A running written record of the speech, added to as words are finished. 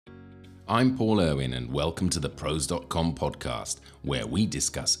I'm Paul Irwin and welcome to the Pros.com podcast, where we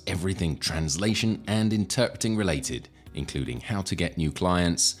discuss everything translation and interpreting related, including how to get new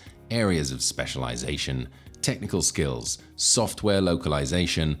clients, areas of specialization, technical skills, software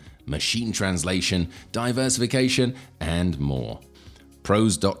localization, machine translation, diversification, and more.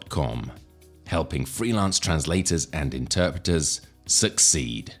 Pros.com, helping freelance translators and interpreters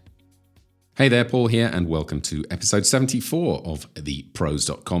succeed. Hey there, Paul here, and welcome to episode 74 of the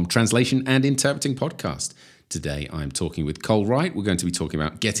Pros.com Translation and Interpreting Podcast. Today I'm talking with Kole Wright. We're going to be talking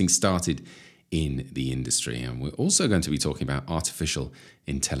about getting started in the industry, and we're also going to be talking about artificial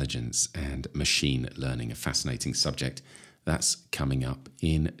intelligence and machine learning, a fascinating subject that's coming up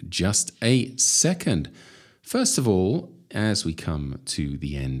in just a second. First of all, as we come to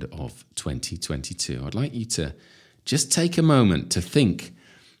the end of 2022, I'd like you to just take a moment to think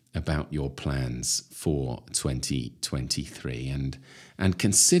about your plans for 2023 and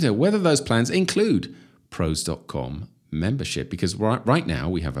consider whether those plans include Pros.com membership, because right now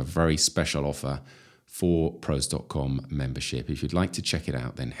we have a very special offer for Pros.com membership. If you'd like to check it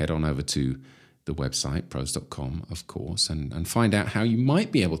out, then head on over to the website, Pros.com, of course, and find out how you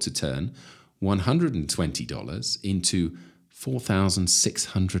might be able to turn $120 into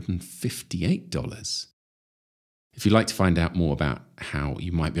 $4,658. If you'd like to find out more about how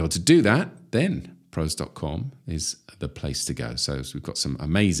you might be able to do that, then Pros.com is the place to go. So we've got some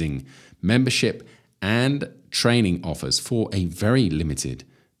amazing membership and training offers for a very limited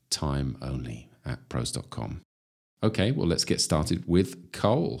time only at Pros.com. Okay, well, let's get started with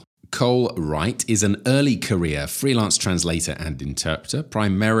Kole. Kole Wright is an early career freelance translator and interpreter,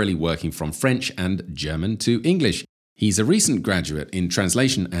 primarily working from French and German to English. He's a recent graduate in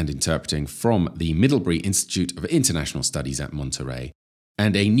translation and interpreting from the Middlebury Institute of International Studies at Monterey,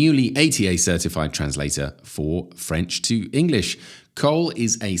 and a newly ATA certified translator for French to English. Kole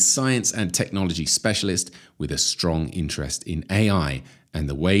is a science and technology specialist with a strong interest in AI and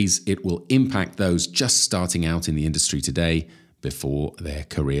the ways it will impact those just starting out in the industry today before their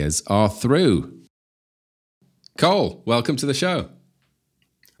careers are through. Kole, welcome to the show.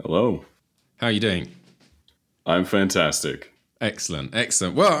 Hello. How are you doing? I'm fantastic. Excellent.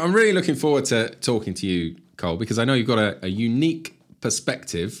 Well, I'm really looking forward to talking to you, Kole, because I know you've got a unique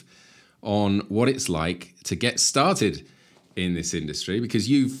perspective on what it's like to get started in this industry, because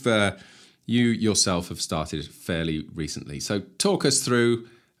you yourself have started fairly recently. So talk us through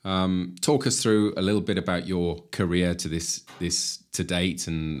a little bit about your career to this to date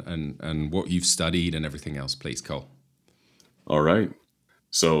and what you've studied and everything else, please, Kole. All right.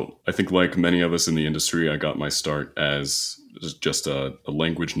 So I think like many of us in the industry, I got my start as just a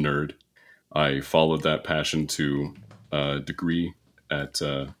language nerd. I followed that passion to a degree at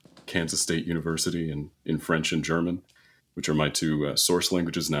Kansas State University in French and German, which are my two source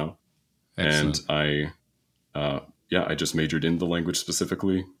languages now. Excellent. And I just majored in the language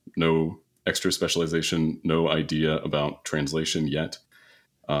specifically. No extra specialization, no idea about translation yet.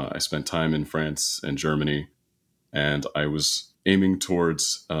 I spent time in France and Germany, and I was aiming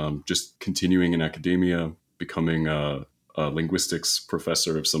towards just continuing in academia, becoming a linguistics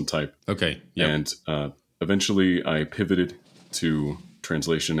professor of some type. Okay. Yep. And eventually I pivoted to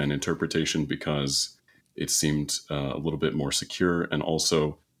translation and interpretation because it seemed a little bit more secure, and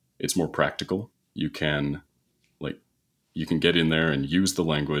also it's more practical. You can get in there and use the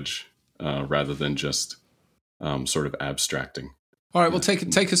language rather than just sort of abstracting. All right. Well,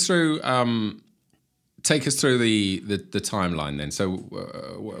 take us through. Take us through the timeline then. So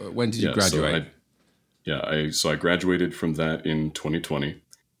when did you graduate? So I graduated from that in 2020.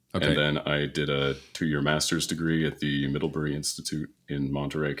 Okay. And then I did a 2-year master's degree at the Middlebury Institute in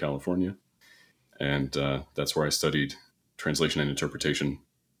Monterey, California. And that's where I studied translation and interpretation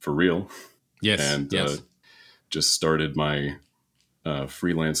for real. Yes. And just started my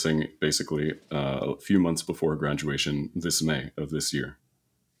freelancing basically a few months before graduation this May of this year.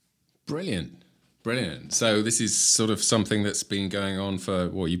 Brilliant. So this is sort of something that's been going on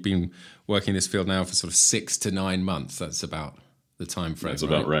for, you've been working in this field now for sort of 6 to 9 months. That's about the time frame. That's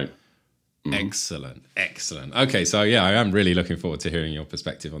about right. Mm-hmm. Excellent. Okay, so yeah, I am really looking forward to hearing your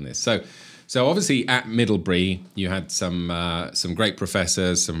perspective on this. So obviously at Middlebury, you had some great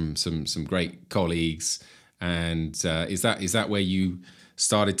professors, some great colleagues, and is that where you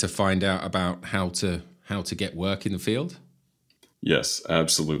started to find out about how to get work in the field? Yes,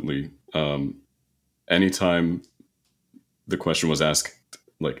 absolutely. Anytime the question was asked,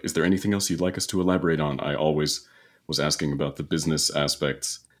 like, is there anything else you'd like us to elaborate on? I always was asking about the business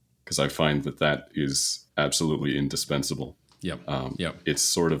aspects, because I find that is absolutely indispensable. Yep. It's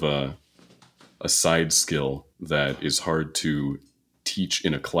sort of a side skill that is hard to teach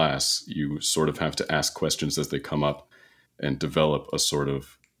in a class. You sort of have to ask questions as they come up and develop a sort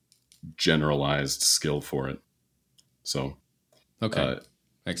of generalized skill for it. So Okay.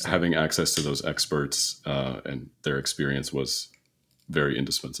 Excellent. having access to those experts and their experience was very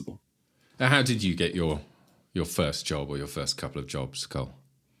indispensable. Now, how did you get your first job or your first couple of jobs, Cole?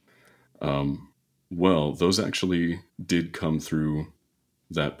 Well, those actually did come through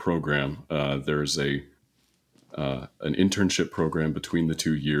that program. There's an internship program between the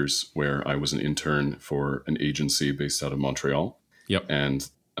 2 years where I was an intern for an agency based out of Montreal. Yep. And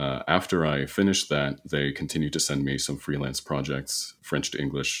after I finished that, they continued to send me some freelance projects, French to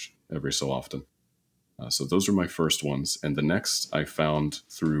English, every so often. So those were my first ones. And the next I found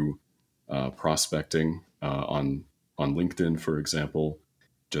through prospecting on LinkedIn, for example,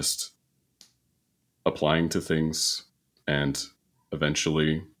 just applying to things, and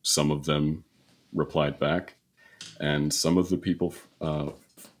eventually some of them replied back, and some of the people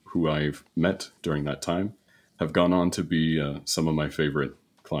who I've met during that time have gone on to be some of my favorite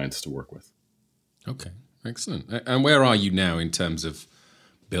clients to work with. Okay, excellent. And where are you now in terms of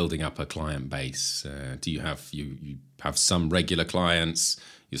building up a client base? Do you have some regular clients?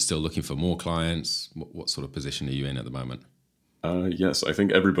 You're still looking for more clients? What sort of position are you in at the moment? Yes, I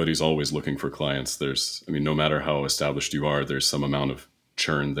think everybody's always looking for clients. No matter how established you are, there's some amount of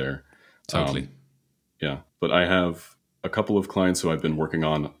churn there. Totally. Yeah, but I have a couple of clients who I've been working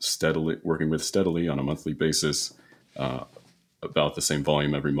with steadily on a monthly basis, about the same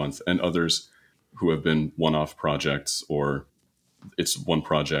volume every month, and others who have been one-off projects, or it's one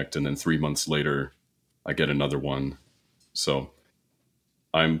project and then 3 months later I get another one. So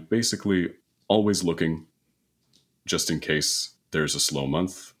I'm basically always looking, just in case there's a slow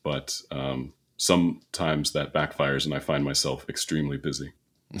month, but sometimes that backfires and I find myself extremely busy.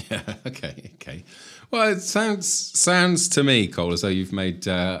 Yeah. Okay. Well, it sounds to me, Cole, as though you've made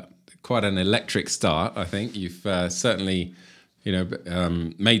quite an electric start. I think you've certainly,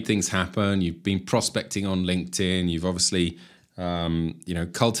 made things happen. You've been prospecting on LinkedIn. You've obviously,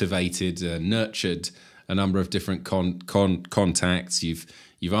 cultivated, nurtured a number of different contacts.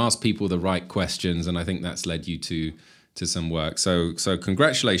 You've asked people the right questions, and I think that's led you to some work. So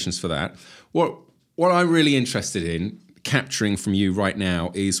congratulations for that. What I'm really interested in capturing from you right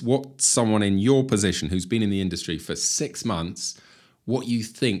now is what someone in your position who's been in the industry for 6 months, what you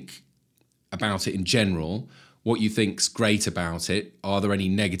think about it in general, what you think's great about it. Are there any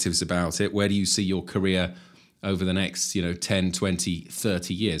negatives about it? Where do you see your career over the next 10, 20,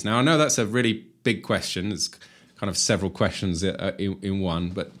 30 years? Now, I know that's a really big question. It's kind of several questions in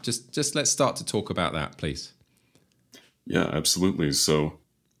one, but just let's start to talk about that, please. Yeah, absolutely. So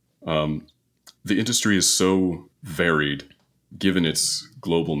the industry is so varied, given its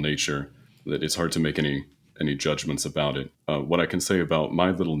global nature, that it's hard to make any judgments about it. What I can say about my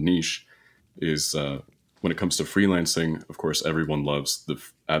little niche is when it comes to freelancing, of course, everyone loves the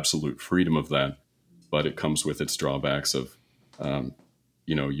absolute freedom of that, but it comes with its drawbacks of,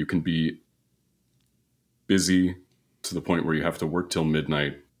 you can be busy to the point where you have to work till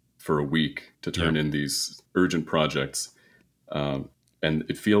midnight for a week to turn in these urgent projects. And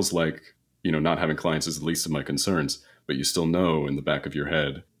it feels like, not having clients is the least of my concerns, but you still know in the back of your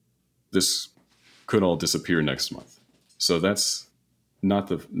head, this could all disappear next month. So that's not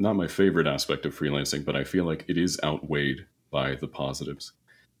my favorite aspect of freelancing, but I feel like it is outweighed by the positives.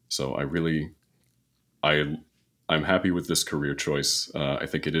 So I'm happy with this career choice. I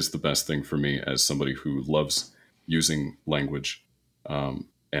think it is the best thing for me as somebody who loves using language,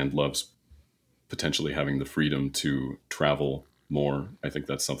 and loves potentially having the freedom to travel more. I think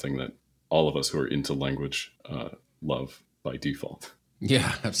that's something that all of us who are into language love by default.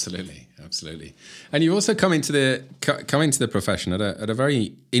 Yeah, absolutely. And you also come into the profession at a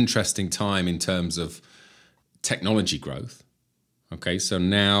very interesting time in terms of technology growth. Okay, so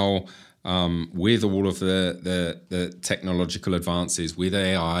now with all of the technological advances, with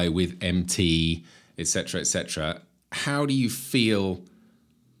AI, with MT, etc., how do you feel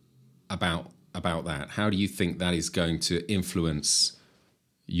about that? How do you think that is going to influence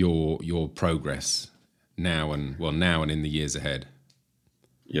your progress now and in the years ahead?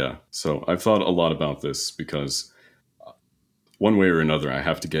 Yeah, so I've thought a lot about this because one way or another, I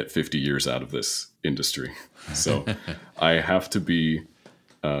have to get 50 years out of this industry. So I have to be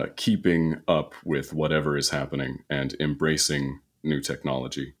keeping up with whatever is happening and embracing new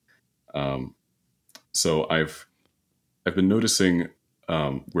technology. So I've been noticing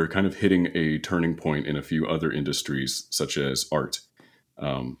we're kind of hitting a turning point in a few other industries, such as art,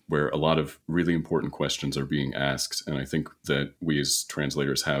 where a lot of really important questions are being asked. And I think that we as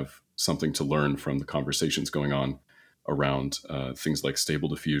translators have something to learn from the conversations going on around things like Stable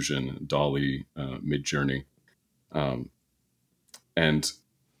Diffusion, Dolly, Midjourney. And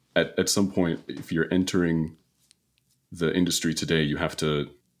at some point, if you're entering the industry today, you have to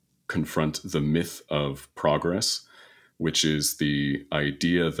confront the myth of progress, which is the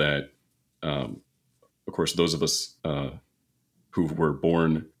idea that, of course, those of us who were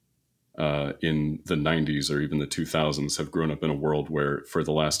born in the 90s or even the 2000s have grown up in a world where for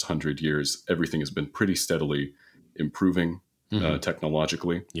the last 100 years, everything has been pretty steadily improving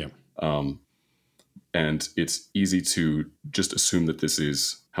technologically. Yeah. And it's easy to just assume that this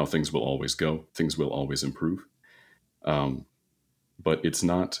is how things will always go. Things will always improve. But it's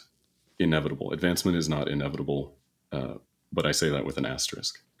not inevitable. Advancement is not inevitable. But I say that with an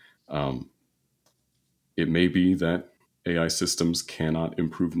asterisk. It may be that AI systems cannot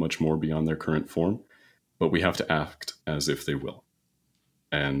improve much more beyond their current form, but we have to act as if they will.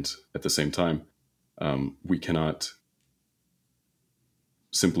 And at the same time, we cannot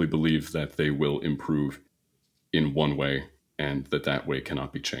simply believe that they will improve in one way and that way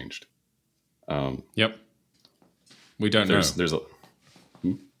cannot be changed. Yep. We don't know.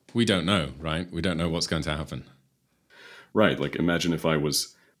 We don't know, right? We don't know what's going to happen. Right. Like imagine if I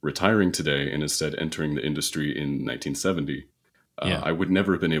was retiring today and instead entering the industry in 1970. I would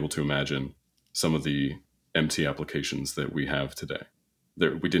never have been able to imagine some of the MT applications that we have today.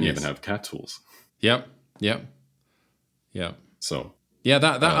 We didn't even have cat tools. Yep. So yeah,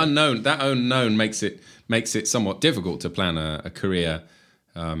 that unknown makes it somewhat difficult to plan a career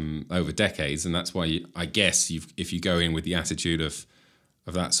over decades, and that's why I guess if you go in with the attitude of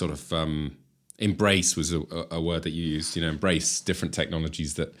that sort of embrace was a word that you used, embrace different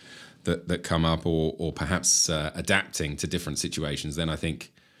technologies that come up, or perhaps adapting to different situations, then I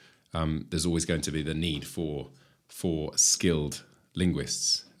think there's always going to be the need for skilled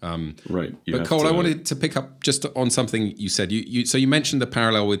linguists. Right. But Kole, I wanted to pick up just on something you said. So you mentioned the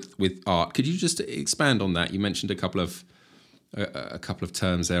parallel with art. Could you just expand on that? You mentioned a couple of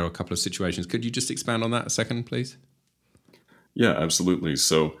terms there, or a couple of situations. Could you just expand on that a second, please? Yeah, absolutely.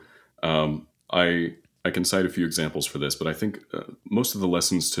 So I can cite a few examples for this, but I think most of the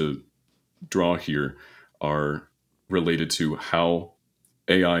lessons to draw here are related to how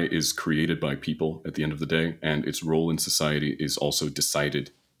AI is created by people at the end of the day, and its role in society is also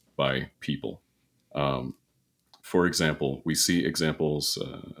decided by people. For example, we see examples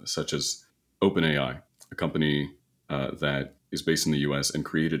such as OpenAI, a company that is based in the US and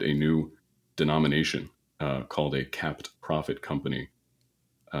created a new denomination called a capped profit company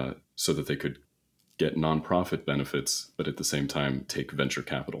so that they could get nonprofit benefits, but at the same time take venture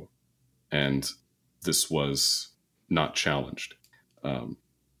capital. And this was not challenged.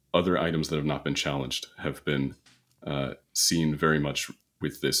 Other items that have not been challenged have been seen very much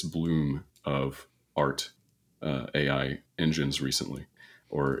with this bloom of art AI engines recently,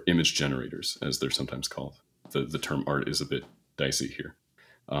 or image generators, as they're sometimes called. The term art is a bit dicey here.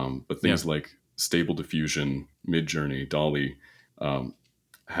 But things like Stable Diffusion, Midjourney, Dolly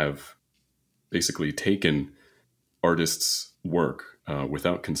have basically taken artists' work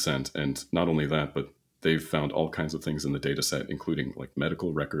without consent. And not only that, but they've found all kinds of things in the data set, including like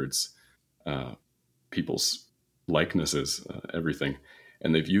medical records, people's likenesses, everything.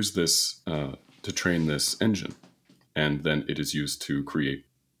 And they've used this to train this engine. And then it is used to create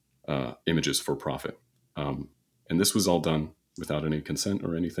images for profit. And this was all done without any consent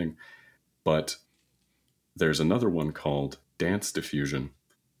or anything. But there's another one called Dance Diffusion,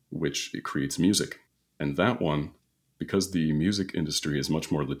 which it creates music. And that one, because the music industry is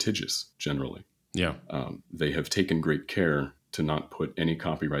much more litigious generally, they have taken great care to not put any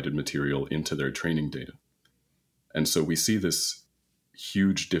copyrighted material into their training data. And so we see this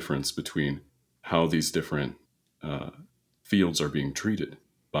huge difference between how these different fields are being treated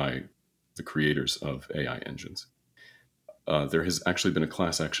by the creators of AI engines. There has actually been a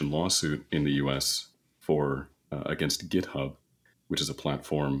class action lawsuit in the US for against GitHub, which is a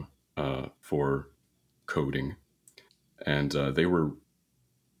platform for coding. And they were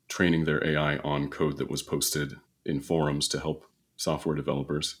training their AI on code that was posted in forums to help software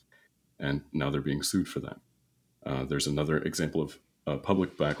developers. And now they're being sued for that. There's another example of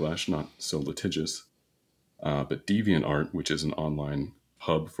public backlash, not so litigious, but DeviantArt, which is an online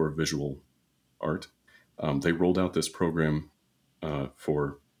hub for visual art, they rolled out this program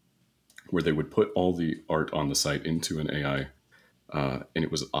for where they would put all the art on the site into an AI, and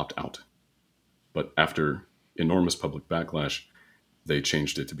it was opt-out. But after enormous public backlash, they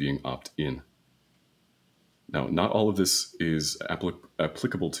changed it to being opt-in. Now, not all of this is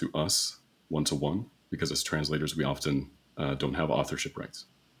applicable to us one-to-one, because as translators, we often don't have authorship rights.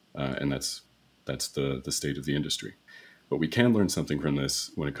 And that's the state of the industry. But we can learn something from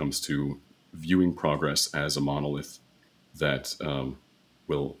this when it comes to viewing progress as a monolith that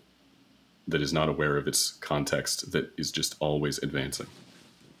will that is not aware of its context, that is just always advancing.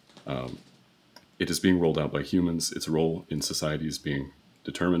 It is being rolled out by humans. Its role in society is being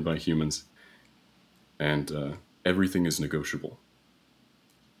determined by humans, and everything is negotiable.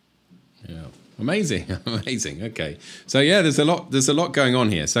 Yeah, amazing, amazing. Okay, so yeah, there's a lot going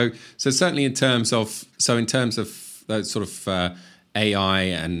on here. So certainly in terms of those sort of AI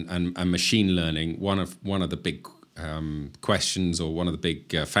and machine learning, one of the big questions, or one of the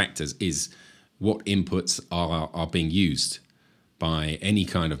big factors, is what inputs are being used by any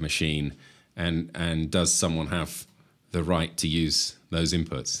kind of machine, and does someone have the right to use those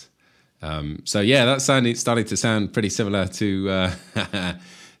inputs? So yeah, that's starting to sound pretty similar to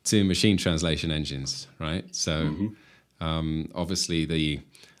to machine translation engines, right? So obviously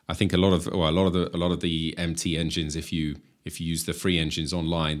I think a lot of the MT engines, if you use the free engines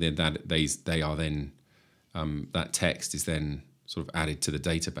online, then they are then that text is then sort of added to the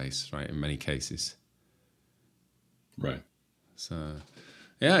database, right? In many cases, Right. so.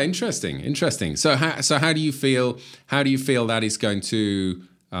 Yeah, interesting. So how do you feel? How do you feel that is going to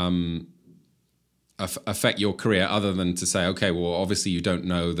affect your career, other than to say, okay, well, obviously you don't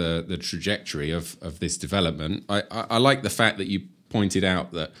know the trajectory of this development. I like the fact that you pointed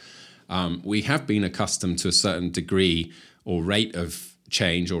out that we have been accustomed to a certain degree or rate of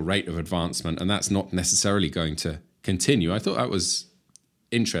change or rate of advancement, and that's not necessarily going to continue. I thought that was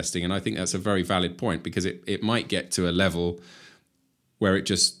interesting, and I think that's a very valid point, because it might get to a level where it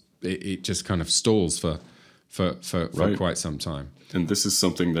just kind of stalls for Right. quite some time. And this is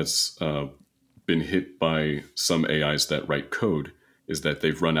something that's been hit by some AIs that write code, is that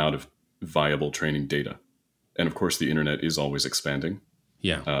they've run out of viable training data. And of course, the internet is always expanding.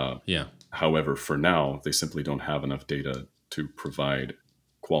 Yeah, yeah. However, for now, they simply don't have enough data to provide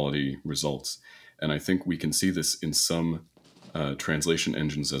quality results. And I think we can see this in some translation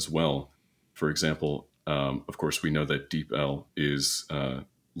engines as well. For example, of course, we know that DeepL is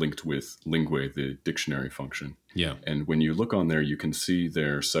linked with Lingue, the dictionary function. Yeah. And when you look on there, you can see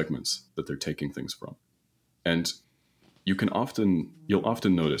their segments that they're taking things from. And you'll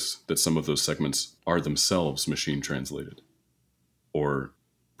often notice that some of those segments are themselves machine translated, or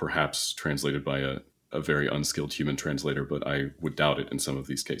perhaps translated by a very unskilled human translator, but I would doubt it in some of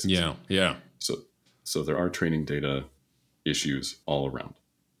these cases. Yeah, yeah. So there are training data issues all around.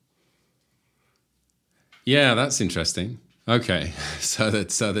 Yeah, that's interesting. Okay, so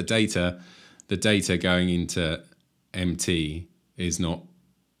the data going into MT is not,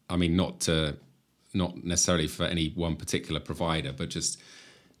 I mean, not necessarily for any one particular provider, but just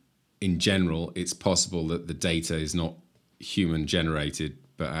in general, it's possible that the data is not human generated,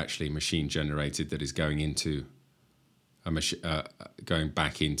 but actually machine generated, that is going into going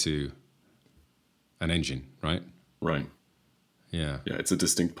back into an engine, right? Right. Yeah. Yeah, it's a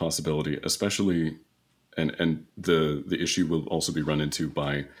distinct possibility, especially, and the issue will also be run into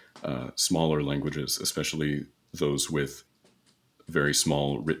by smaller languages, especially those with very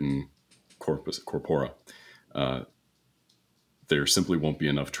small written corpora. There simply won't be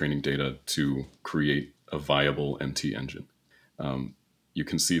enough training data to create a viable MT engine. You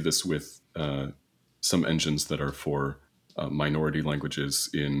can see this with some engines that are for minority languages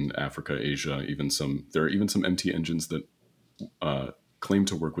in Africa, Asia. There are even some MT engines that claim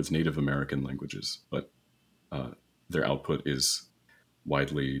to work with Native American languages, but their output is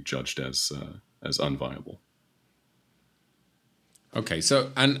widely judged as unviable. Okay,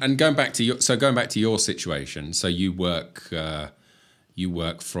 so and going back to your situation, so you work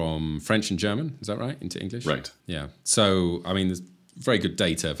from French and German, is that right, into English? Right. Yeah. So I mean, there's very good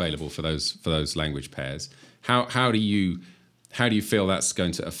data available for those language pairs. How do you feel that's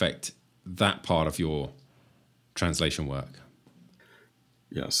going to affect that part of your translation work?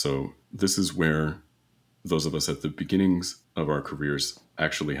 Yeah. So this is where those of us at the beginnings of our careers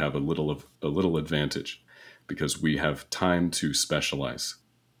actually have a little advantage, because we have time to specialize.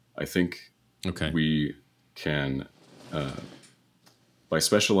 I think we can, by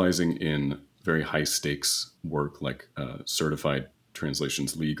specializing in very high stakes work like certified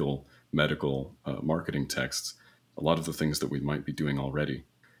translations, legal, medical, marketing texts, a lot of the things that we might be doing already,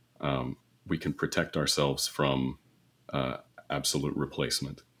 we can protect ourselves from absolute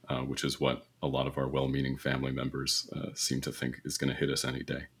replacement, which is what a lot of our well-meaning family members seem to think is going to hit us any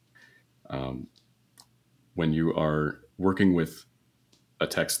day. When you are working with a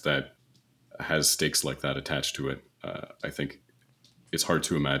text that has stakes like that attached to it, I think it's hard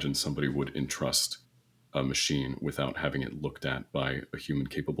to imagine somebody would entrust a machine without having it looked at by a human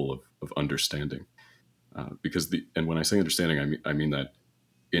capable of understanding. because and when I say understanding, I mean that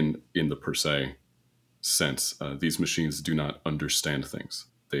in the per se sense, these machines do not understand things.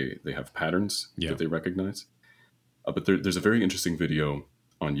 They have patterns Yeah. that they recognize. But there's a very interesting video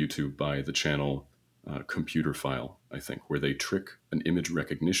on YouTube by the channel Computer File, I think, where they trick an image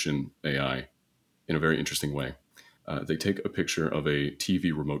recognition AI in a very interesting way. They take a picture of a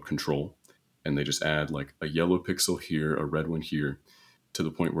TV remote control and they just add like a yellow pixel here, a red one here, to the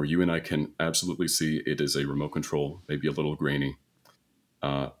point where you and I can absolutely see it is a remote control, maybe a little grainy.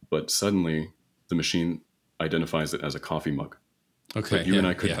 But suddenly the machine identifies it as a coffee mug. Okay. But you and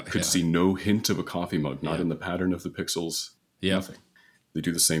I Yeah. could see no hint of a coffee mug, not Yeah. in the pattern of the pixels, Yeah. nothing. They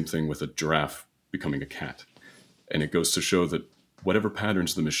do the same thing with a giraffe becoming a cat. And it goes to show that whatever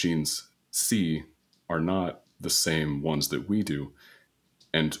patterns the machines see are not the same ones that we do.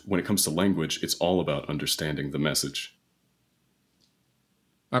 And when it comes to language, it's all about understanding the message.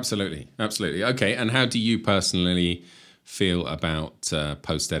 Absolutely. Absolutely. Okay. And how do you personally feel about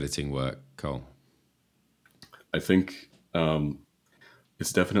post-editing work, Kole? I think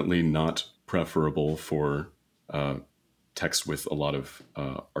it's definitely not preferable for text with a lot of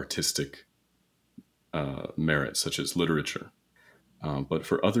artistic merit, such as literature. But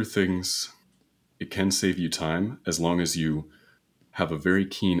for other things, it can save you time as long as you have a very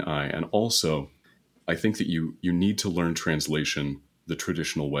keen eye. And also, I think that you need to learn translation the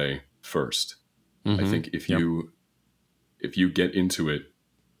traditional way first. I think if Yep. you get into it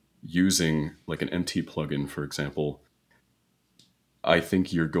using like an MT plugin, for example, I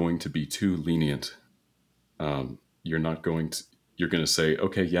think you're going to be too lenient. You're not going to. You're going to say,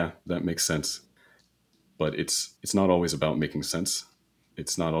 okay, yeah, that makes sense. But it's not always about making sense.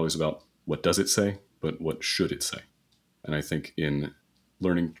 It's not always about what does it say, but what should it say. And I think in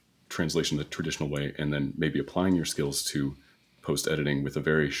learning translation the traditional way and then maybe applying your skills to post editing with a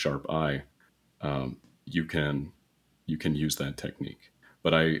very sharp eye, you can use that technique.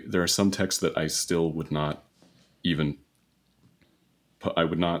 But there are some texts that I still would not even I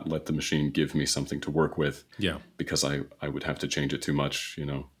would not let the machine give me something to work with. Yeah. Because I would have to change it too much,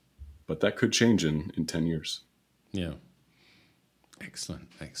 But that could change in 10 years. Yeah. Excellent.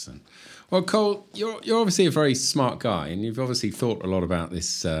 Well, Kole, you're obviously a very smart guy, and you've obviously thought a lot about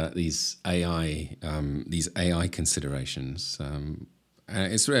these AI considerations. And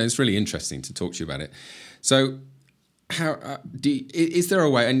it's really interesting to talk to you about it. So, how is there a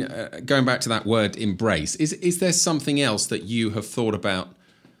way? And going back to that word, embrace, is there something else that you have thought about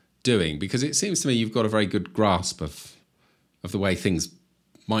doing? Because it seems to me you've got a very good grasp of the way things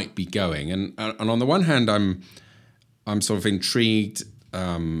might be going, and on the one hand, I'm sort of intrigued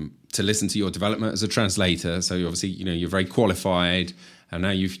to listen to your development as a translator. So obviously, you're very qualified, and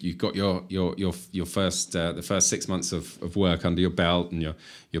now you've got your first the first 6 months of work under your belt, and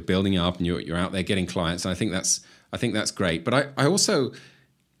you're building up, and you're out there getting clients. And I think that's great. But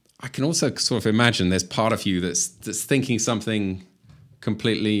I can also sort of imagine there's part of you that's thinking something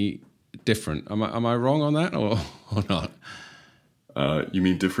completely different. Am I wrong on that or not? You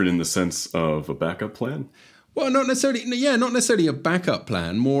mean different in the sense of a backup plan? Well, not necessarily. Yeah, not necessarily a backup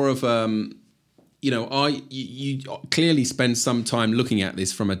plan. More of you clearly spend some time looking at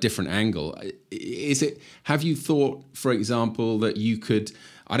this from a different angle. Have you thought, for example, that you could,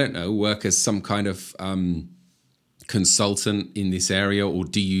 I don't know, work as some kind of consultant in this area, or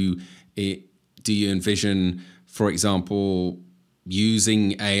do you envision, for example,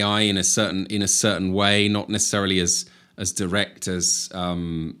 using AI in a certain way, not necessarily as direct as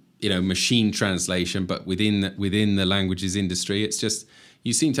machine translation, but within the languages industry? It's just,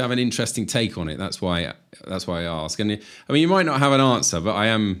 you seem to have an interesting take on it. That's why I ask. And I mean, you might not have an answer, but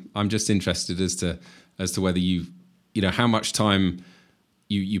I'm just interested as to whether how much time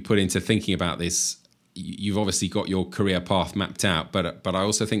you put into thinking about this. You've obviously got your career path mapped out, but I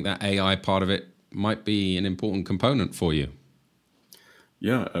also think that AI part of it might be an important component for you.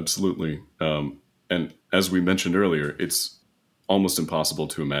 Yeah, absolutely. And as we mentioned earlier, it's almost impossible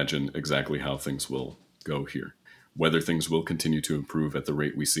to imagine exactly how things will go here, whether things will continue to improve at the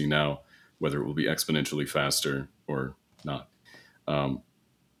rate we see now, whether it will be exponentially faster or not.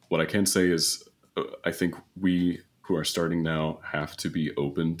 What I can say is I think we who are starting now have to be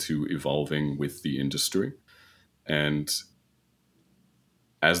open to evolving with the industry. And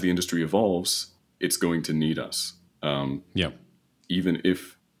as the industry evolves, it's going to need us. Yeah. Even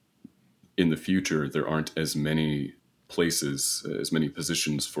if in the future there aren't as many places, as many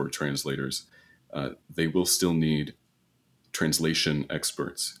positions for translators, they will still need translation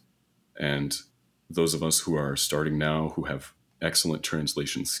experts. And those of us who are starting now, who have excellent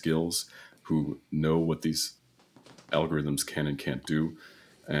translation skills, who know what these algorithms can and can't do,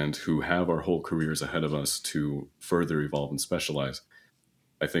 and who have our whole careers ahead of us to further evolve and specialize,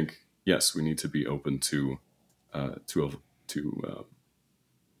 I think yes, we need to be open to uh, to to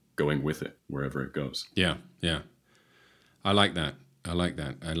going with it wherever it goes. Yeah, yeah. I like that. I like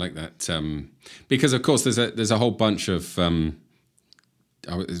that. I like that. Because of course there's a whole bunch of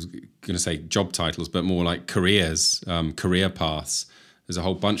I was going to say job titles, but more like careers, career paths. There's a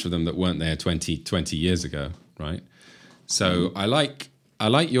whole bunch of them that weren't there 20 years ago, right? So I like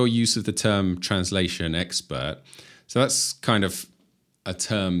your use of the term translation expert. So that's kind of a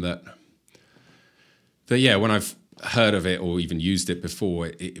term that yeah, when I've heard of it or even used it before,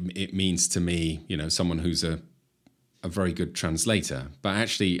 it means to me, someone who's a very good translator. But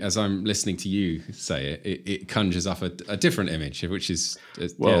actually, as I'm listening to you say it conjures up a different image, which is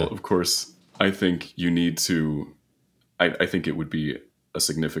Of course, I think you need to. I think it would be a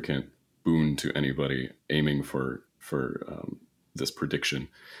significant boon to anybody aiming for this prediction,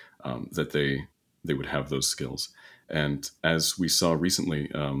 that they would have those skills. And as we saw recently,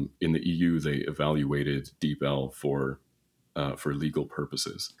 in the EU, they evaluated DeepL for legal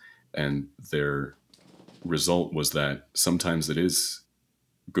purposes, and their result was that sometimes it is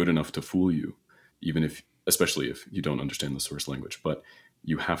good enough to fool you, even if, especially if you don't understand the source language. But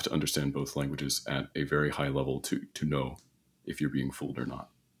you have to understand both languages at a very high level to know if you're being fooled or not.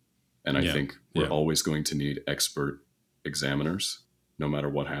 And I think we're always going to need expert examiners, no matter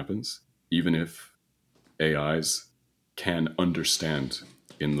what happens, even if AIs can understand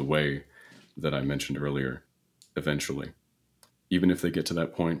in the way that I mentioned earlier, eventually. Even if they get to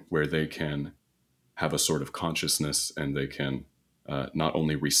that point where they can have a sort of consciousness and they can not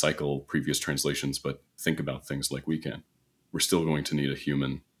only recycle previous translations, but think about things like we can, we're still going to need a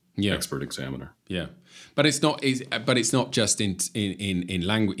human expert examiner. Yeah, but it's not. But it's not just in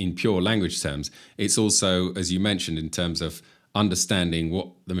pure language terms. It's also, as you mentioned, in terms of understanding what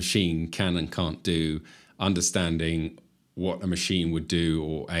the machine can and can't do, understanding what a machine would do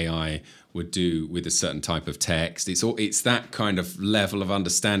or AI would do with a certain type of text. It's that kind of level of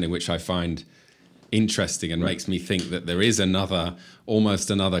understanding which I find interesting and makes me think that there is almost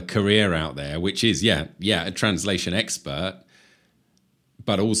another career out there, which is a translation expert,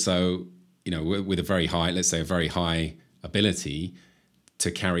 but also, with a very high, let's say a very high ability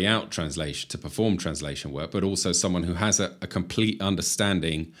to carry out translation, to perform translation work, but also someone who has a complete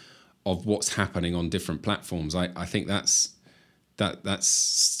understanding of what's happening on different platforms. I think that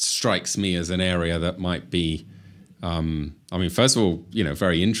strikes me as an area that might be, first of all,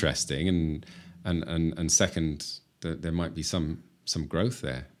 very interesting, and second, that there might be some growth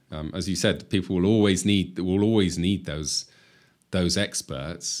there. As you said, people will always need those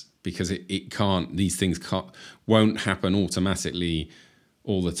experts, because these things won't happen automatically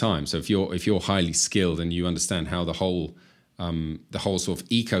all the time. So if you're highly skilled and you understand how the whole sort of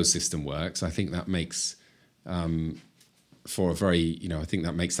ecosystem works, I think that makes for a very, I think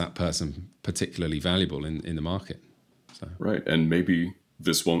that makes that person particularly valuable in the market. So. Right. And maybe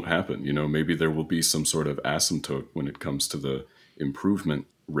this won't happen. Maybe there will be some sort of asymptote when it comes to the improvement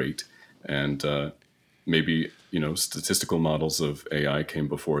rate. And maybe, statistical models of AI came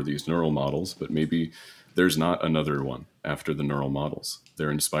before these neural models, but maybe there's not another one after the neural models.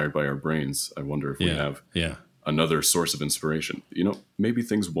 They're inspired by our brains. I wonder if we have another source of inspiration. Maybe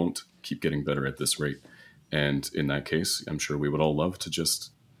things won't keep getting better at this rate. And in that case, I'm sure we would all love to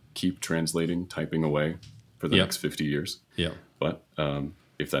just keep translating, typing away for the next 50 years. Yeah. But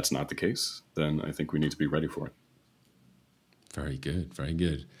if that's not the case, then I think we need to be ready for it. Very good. Very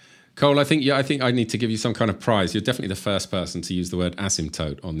good. Kole, I think I need to give you some kind of prize. You're definitely the first person to use the word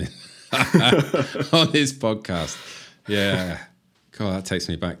asymptote on this on this podcast. Yeah. God, that takes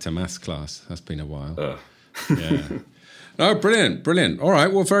me back to maths class. That's been a while. Yeah. No, brilliant. All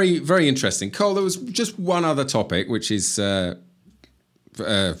right. Well, very, very interesting. Kole, there was just one other topic, which is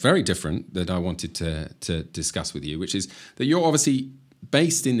very different, that I wanted to discuss with you, which is that you're obviously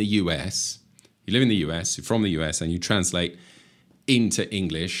based in the US. You live in the US, you're from the US, and you translate into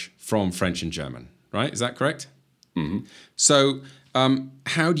English from French and German, right? Is that correct? Mm-hmm. So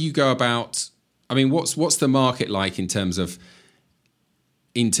how do you go about, what's the market like in terms of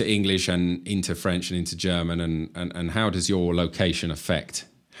into English and into French and into German, and how does your location affect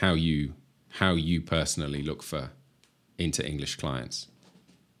how you personally look for into English clients?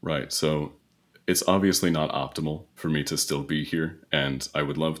 Right. So it's obviously not optimal for me to still be here, and I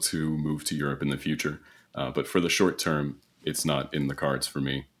would love to move to Europe in the future. But for the short term, it's not in the cards for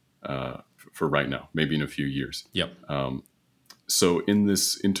me for right now, maybe in a few years. Yep. So in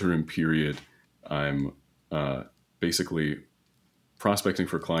this interim period, I'm basically prospecting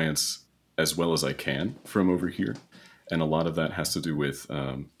for clients as well as I can from over here. And a lot of that has to do with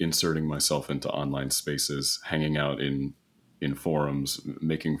inserting myself into online spaces, hanging out in forums,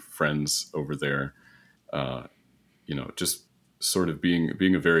 making friends over there. Just sort of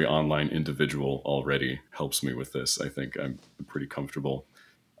being a very online individual already helps me with this. I think I'm pretty comfortable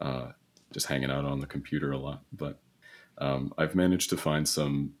just hanging out on the computer a lot. But I've managed to find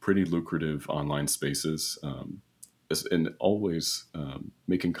some pretty lucrative online spaces, and always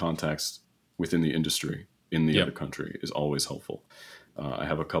making contacts within the industry in the other country is always helpful. I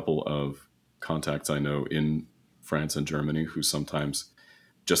have a couple of contacts I know in France and Germany who sometimes,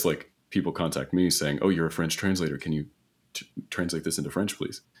 just like people contact me saying, "Oh, you're a French translator. Can you translate this into French,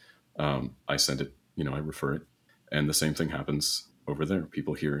 please?" I send it, I refer it. And the same thing happens over there.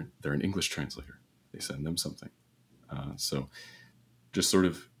 People hear they're an English translator. They send them something. So just sort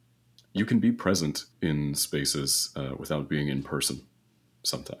of, you can be present in spaces without being in person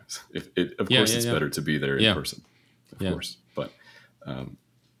sometimes. Of course, it's better to be there in person, of course. But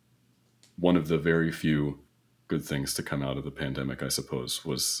one of the very few good things to come out of the pandemic, I suppose,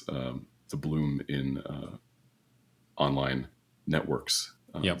 was the bloom in online networks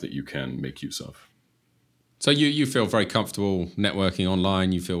that you can make use of. So you feel very comfortable networking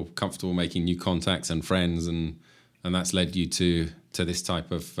online. You feel comfortable making new contacts and friends, and that's led you to this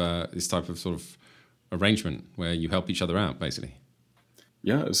type of sort of arrangement where you help each other out, basically.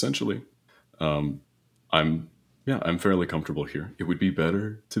 Yeah, essentially. I'm fairly comfortable here. It would be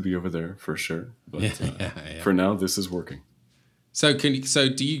better to be over there for sure, but for now, this is working. So do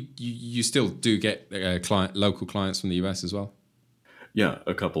you still do get local clients from the US as well? Yeah,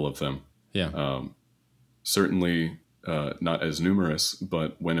 a couple of them. Yeah. Certainly not as numerous,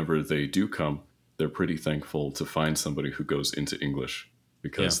 but whenever they do come, they're pretty thankful to find somebody who goes into English,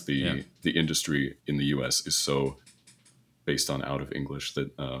 because the industry in the US is so based on out of English that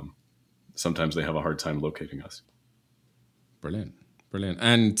sometimes they have a hard time locating us. Brilliant.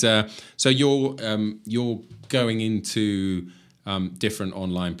 And so you're going into different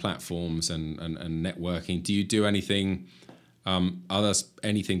online platforms and networking. Do you do anything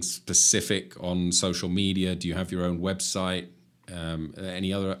anything specific on social media? Do you have your own website?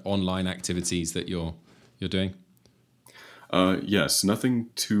 Any other online activities that you're doing? Yes,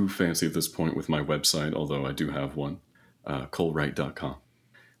 nothing too fancy at this point with my website, although I do have one, KoleWright.com.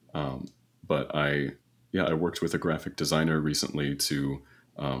 But I worked with a graphic designer recently to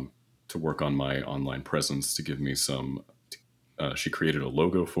work on my online presence, to give me some. She created a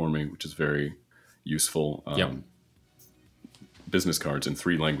logo for me, which is very useful. Business cards in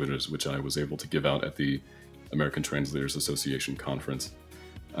 3 languages, which I was able to give out at the American Translators Association conference.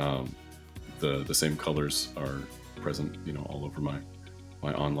 The same colors are present, all over my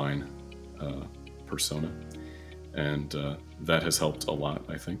online persona, and that has helped a lot,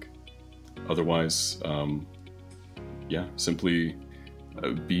 I think. Otherwise, simply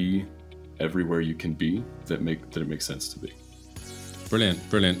be everywhere you can be that it makes sense to be.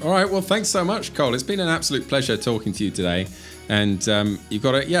 Brilliant. All right, well, thanks so much, Kole. It's been an absolute pleasure talking to you today. And you've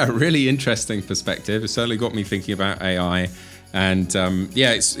got a really interesting perspective. It certainly got me thinking about AI. And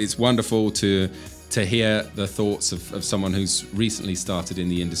it's wonderful to hear the thoughts of someone who's recently started in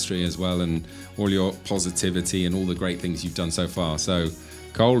the industry as well, and all your positivity and all the great things you've done so far. So,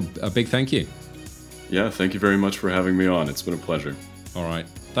 Kole, a big thank you. Yeah, thank you very much for having me on. It's been a pleasure. All right.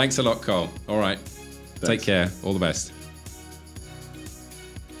 Thanks a lot, Kole. All right. Thanks. Take care. All the best.